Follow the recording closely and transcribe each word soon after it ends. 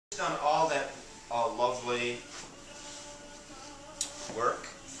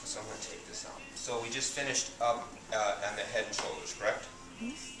So we just finished up on the head and shoulders, correct?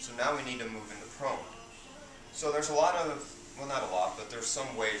 So now we need to move into prone. So there's a lot of, well not a lot, but there's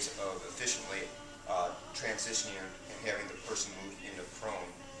some ways of efficiently transitioning and having the person move into prone.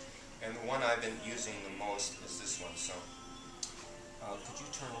 And the one I've been using the most is this one. So could you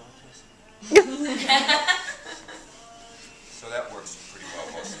turn over please? So that works pretty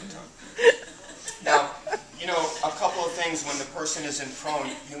well most of the time. Now, you know, a couple of things when the person is in prone,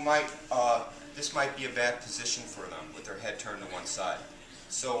 you might, this might be a bad position for them with their head turned to one side.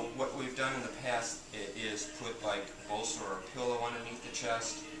 So what we've done in the past is put like a bolster or a pillow underneath the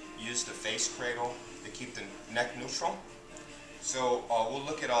chest, use the face cradle to keep the neck neutral. So we'll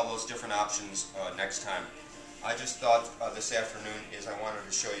look at all those different options next time. I just thought this afternoon is I wanted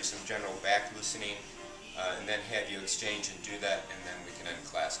to show you some general back loosening and then have you exchange and do that, and then we can end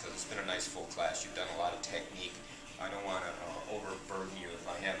class because it's been a nice full class. You've done a lot of technique. I don't want to overburden you if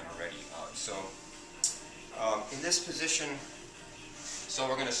I haven't already. So in this position, so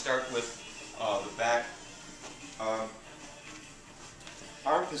we're going to start with the back.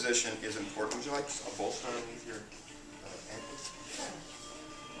 Arm position is important. Would you like a bolster underneath your ankles?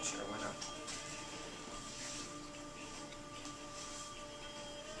 Sure, why not?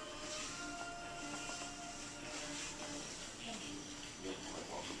 You're quite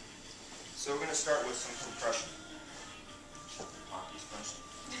welcome. So we're going to start with some compression.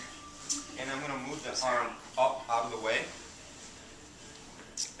 And I'm going to move the arm up out of the way.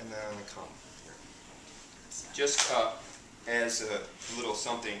 And then I'm going to come here. Just as a little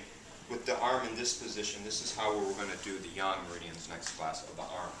something, with the arm in this position, this is how we're going to do the yang meridians next class of the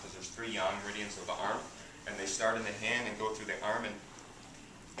arm. Because there's 3 yang meridians of the arm, and they start in the hand and go through the arm and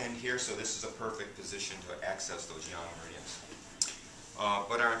end here, so this is a perfect position to access those yang meridians.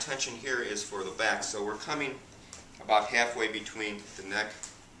 But our intention here is for the back, so we're coming about halfway between the neck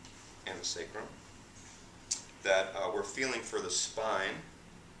and the sacrum. That we're feeling for the spine,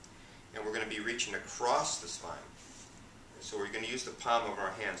 and we're going to be reaching across the spine. So we're going to use the palm of our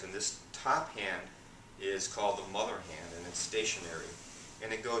hands, and this top hand is called the mother hand, and it's stationary.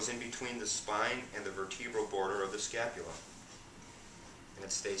 And it goes in between the spine and the vertebral border of the scapula. And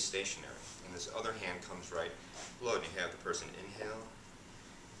it stays stationary. And this other hand comes right below, and you have the person inhale.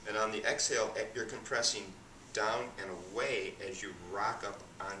 And on the exhale, you're compressing down and away as you rock up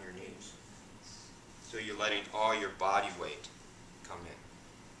on your knees. So you're letting all your body weight come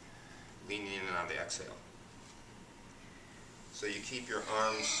in, leaning in on the exhale. So you keep your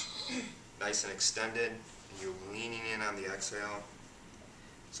arms nice and extended, and you're leaning in on the exhale.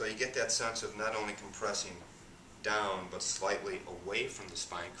 So you get that sense of not only compressing down, but slightly away from the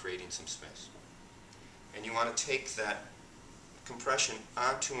spine, creating some space. And you want to take that compression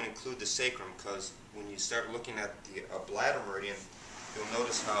onto and include the sacrum, because when you start looking at the bladder meridian, you'll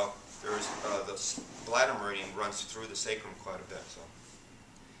notice how there's the bladder meridian runs through the sacrum quite a bit. So,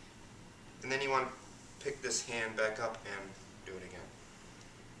 and then you want to pick this hand back up and do it again.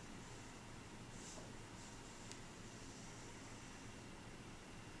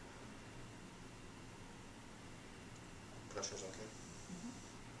 Pressure's okay?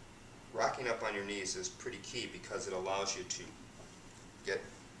 Rocking up on your knees is pretty key because it allows you to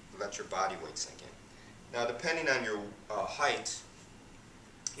let your body weight sink in. Now, depending on your height,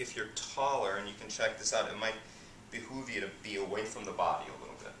 if you're taller, and you can check this out, it might behoove you to be away from the body a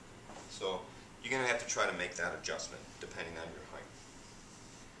little bit. So you're going to have to try to make that adjustment depending on your height.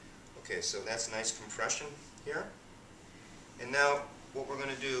 Okay, so that's nice compression here. And now what we're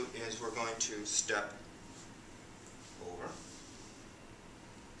going to do is we're going to step over.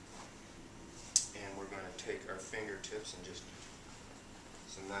 And we're going to take our fingertips and just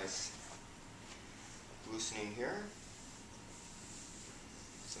some nice loosening here.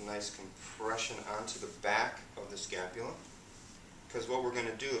 Some nice compression onto the back of the scapula. Because what we're going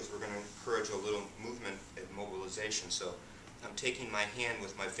to do is we're going to encourage a little movement and mobilization. So I'm taking my hand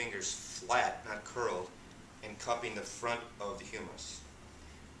with my fingers flat, not curled, and cupping the front of the humerus.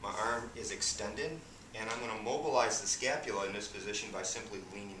 My arm is extended, and I'm going to mobilize the scapula in this position by simply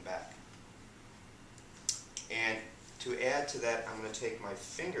leaning back. And to add to that, I'm going to take my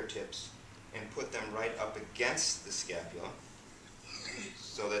fingertips and put them right up against the scapula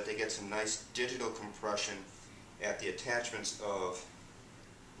so that they get some nice digital compression at the attachments of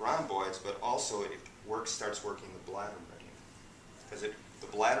rhomboids, but also it starts working the bladder meridian. Because the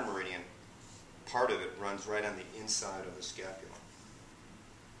bladder meridian, part of it runs right on the inside of the scapula.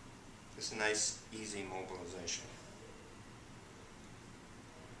 It's a nice, easy mobilization.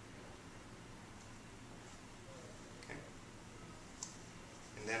 Okay.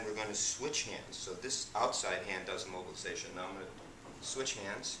 And then we're going to switch hands. So this outside hand does mobilization. Now I'm going to switch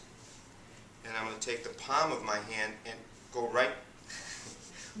hands. and I'm going to take the palm of my hand and go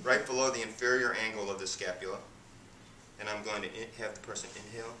right below the inferior angle of the scapula, and I'm going to have the person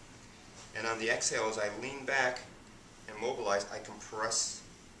inhale, and on the exhale, as I lean back and mobilize, I compress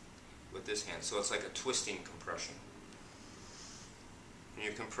with this hand. So it's like a twisting compression. And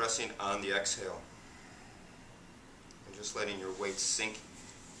you're compressing on the exhale, and just letting your weight sink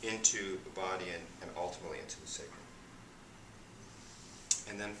into the body and ultimately into the sacrum.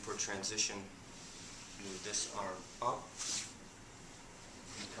 And then for transition, move this arm up,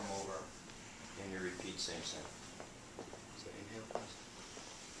 you come over, and you repeat same thing. So inhale, please.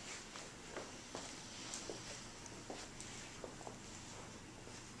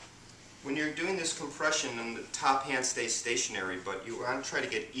 When you're doing this compression, and the top hand stays stationary, but you want to try to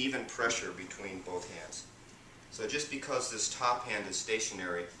get even pressure between both hands. So just because this top hand is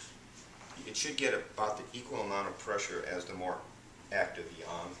stationary, it should get about the equal amount of pressure as the more active yang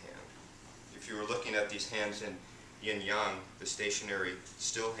hand. If you were looking at these hands in yin-yang, the stationary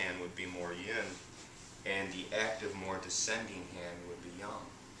still hand would be more yin, and the active, more descending hand would be yang.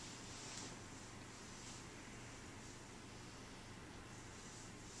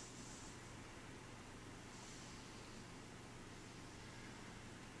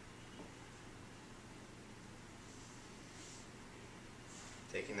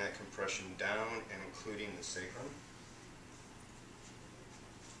 Taking that compression down and including the sacrum.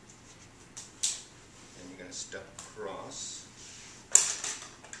 And you're going to step across.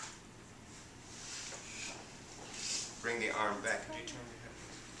 Bring the arm back. Could you turn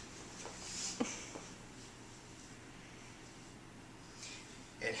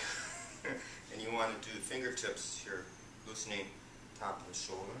your head? And you want to do the fingertips here, loosening top of the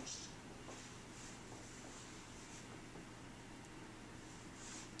shoulders.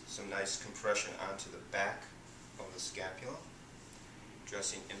 Some nice compression onto the back of the scapula,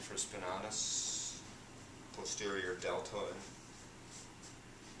 dressing infraspinatus, posterior deltoid.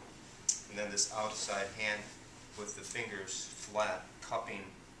 And then this outside hand with the fingers flat, cupping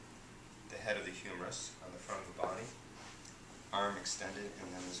the head of the humerus on the front of the body, arm extended,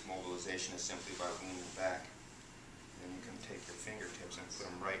 and then this mobilization is simply by leaning back. And then you can take your fingertips and put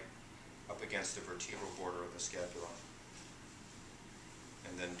them right up against the vertebral border of the scapula.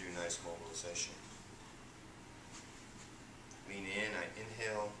 And then do nice mobilization. Lean in, I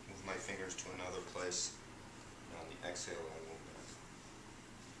inhale, move my fingers to another place, and on the exhale I move back.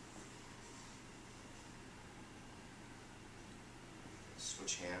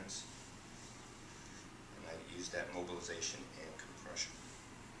 Switch hands, and I use that mobilization and compression.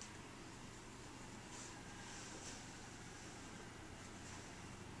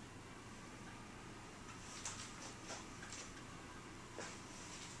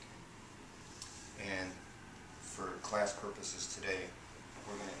 Class purposes today,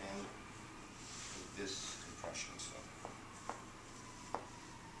 we're going to end with this compression. So,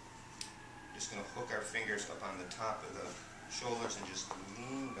 just going to hook our fingers up on the top of the shoulders and just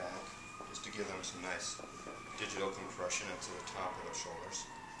lean back, just to give them some nice digital compression up to the top of the shoulders.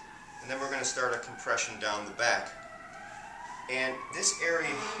 And then we're going to start a compression down the back. And this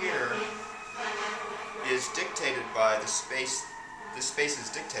area here is dictated by the space. This space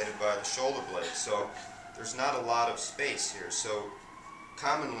is dictated by the shoulder blade. So there's not a lot of space here, so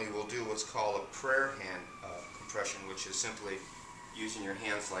commonly we'll do what's called a prayer hand compression, which is simply using your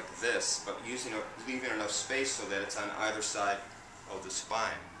hands like this, but leaving enough space so that it's on either side of the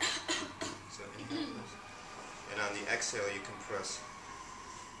spine. So inhale this, and on the exhale you compress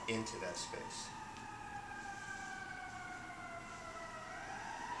into that space.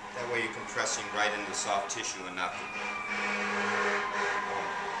 That way you're compressing right into the soft tissue and not the bone.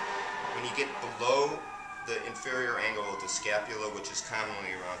 When you get below the inferior angle of the scapula, which is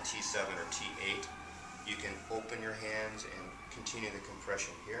commonly around T7 or T8, you can open your hands and continue the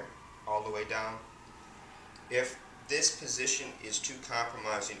compression here, all the way down. If this position is too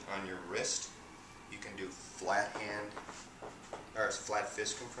compromising on your wrist, you can do flat hand, or flat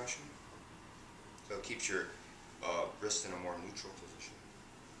fist compression. So it keeps your wrist in a more neutral position.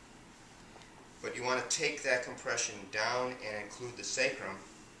 But you want to take that compression down and include the sacrum,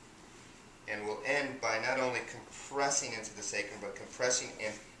 and we'll end by not only compressing into the sacrum, but compressing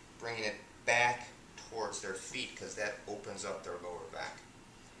and bringing it back towards their feet, because that opens up their lower back.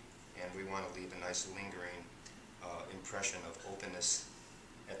 And we want to leave a nice lingering impression of openness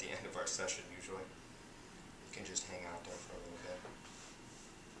at the end of our session usually. You can just hang out there for a little bit.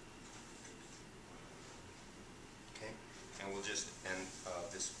 Okay? And we'll just